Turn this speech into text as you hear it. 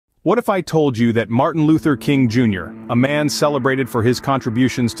What if I told you that Martin Luther King Jr., a man celebrated for his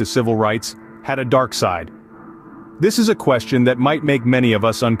contributions to civil rights, had a dark side? This is a question that might make many of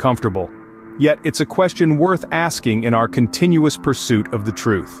us uncomfortable. Yet it's a question worth asking in our continuous pursuit of the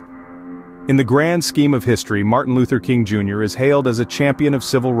truth. In the grand scheme of history, Martin Luther King Jr. is hailed as a champion of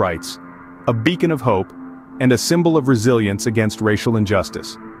civil rights, a beacon of hope, and a symbol of resilience against racial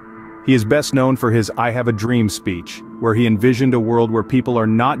injustice. He is best known for his "I Have a Dream" speech, where he envisioned a world where people are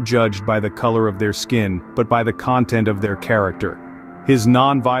not judged by the color of their skin, but by the content of their character. His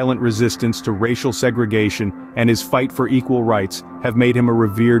non-violent resistance to racial segregation and his fight for equal rights have made him a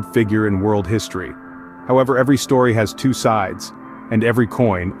revered figure in world history. However, every story has two sides, and every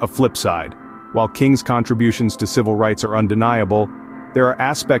coin a flip side. While King's contributions to civil rights are undeniable, there are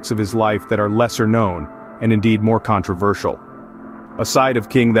aspects of his life that are lesser known, and indeed more controversial. A side of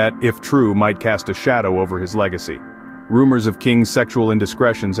King that, if true, might cast a shadow over his legacy. Rumors of King's sexual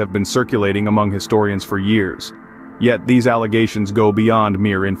indiscretions have been circulating among historians for years. Yet these allegations go beyond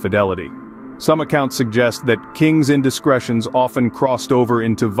mere infidelity. Some accounts suggest that King's indiscretions often crossed over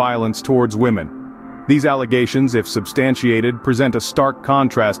into violence towards women. These allegations, if substantiated, present a stark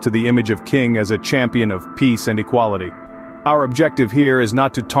contrast to the image of King as a champion of peace and equality. Our objective here is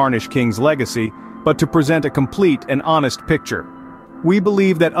not to tarnish King's legacy, but to present a complete and honest picture. We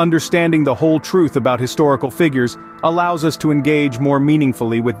believe that understanding the whole truth about historical figures allows us to engage more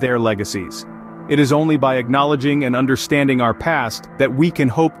meaningfully with their legacies. It is only by acknowledging and understanding our past that we can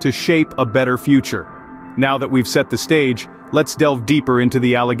hope to shape a better future. Now that we've set the stage, let's delve deeper into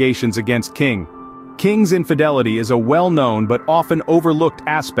the allegations against King. King's infidelity is a well-known but often overlooked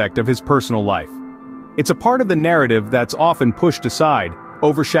aspect of his personal life. It's a part of the narrative that's often pushed aside,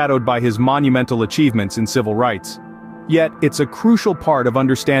 overshadowed by his monumental achievements in civil rights. Yet, it's a crucial part of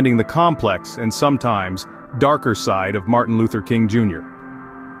understanding the complex and sometimes darker side of Martin Luther King Jr.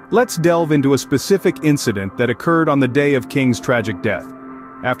 Let's delve into a specific incident that occurred on the day of King's tragic death.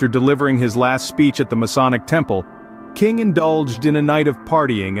 After delivering his last speech at the Masonic Temple, King indulged in a night of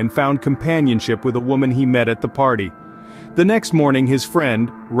partying and found companionship with a woman he met at the party. The next morning, his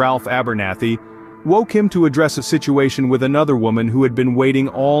friend, Ralph Abernathy, woke him to address a situation with another woman who had been waiting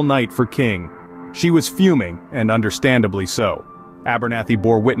all night for King. She was fuming, and understandably so. Abernathy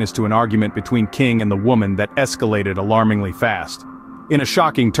bore witness to an argument between King and the woman that escalated alarmingly fast. In a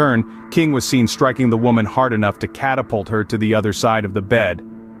shocking turn, King was seen striking the woman hard enough to catapult her to the other side of the bed.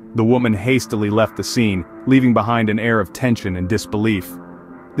 The woman hastily left the scene, leaving behind an air of tension and disbelief.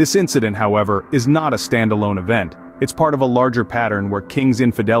 This incident, however, is not a standalone event. It's part of a larger pattern where King's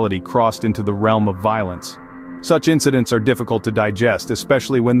infidelity crossed into the realm of violence. Such incidents are difficult to digest,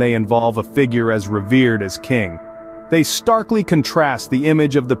 especially when they involve a figure as revered as King. They starkly contrast the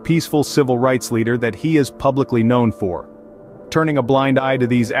image of the peaceful civil rights leader that he is publicly known for. Turning a blind eye to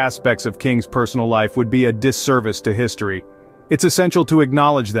these aspects of King's personal life would be a disservice to history. It's essential to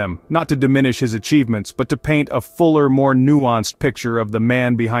acknowledge them, not to diminish his achievements, but to paint a fuller, more nuanced picture of the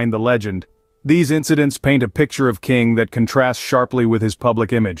man behind the legend. These incidents paint a picture of King that contrasts sharply with his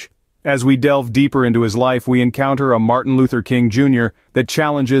public image. As we delve deeper into his life, we encounter a Martin Luther King Jr. that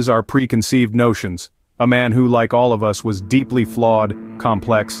challenges our preconceived notions. A man who, like all of us, was deeply flawed,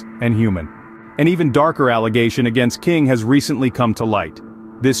 complex, and human. An even darker allegation against King has recently come to light.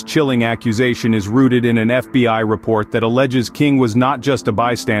 This chilling accusation is rooted in an FBI report that alleges King was not just a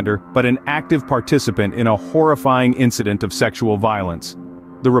bystander, but an active participant in a horrifying incident of sexual violence.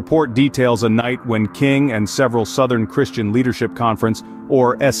 The report details a night when King and several Southern Christian Leadership Conference,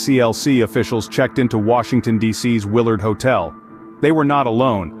 or SCLC officials checked into Washington, D.C.'s Willard Hotel. They were not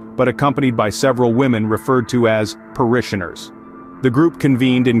alone, but accompanied by several women referred to as parishioners. The group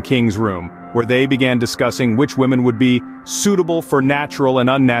convened in King's room, where they began discussing which women would be suitable for natural and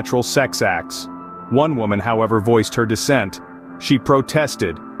unnatural sex acts. One woman, however, voiced her dissent. She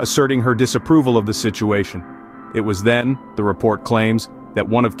protested, asserting her disapproval of the situation. It was then, the report claims, that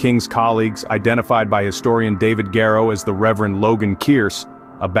one of King's colleagues, identified by historian David Garrow as the Reverend Logan Kearse,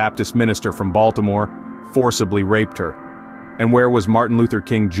 a Baptist minister from Baltimore, forcibly raped her. And where was Martin Luther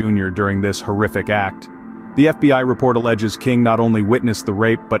King Jr. during this horrific act? The FBI report alleges King not only witnessed the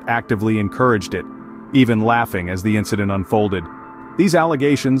rape but actively encouraged it, even laughing as the incident unfolded. These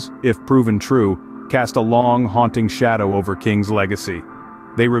allegations, if proven true, cast a long, haunting shadow over King's legacy.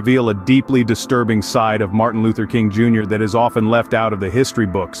 They reveal a deeply disturbing side of Martin Luther King Jr. that is often left out of the history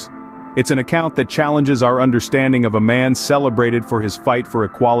books. It's an account that challenges our understanding of a man celebrated for his fight for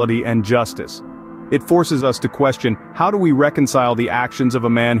equality and justice. It forces us to question, how do we reconcile the actions of a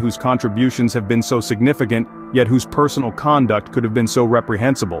man whose contributions have been so significant, yet whose personal conduct could have been so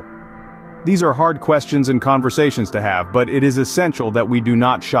reprehensible? These are hard questions and conversations to have, but it is essential that we do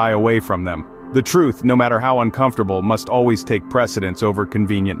not shy away from them. The truth, no matter how uncomfortable, must always take precedence over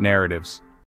convenient narratives.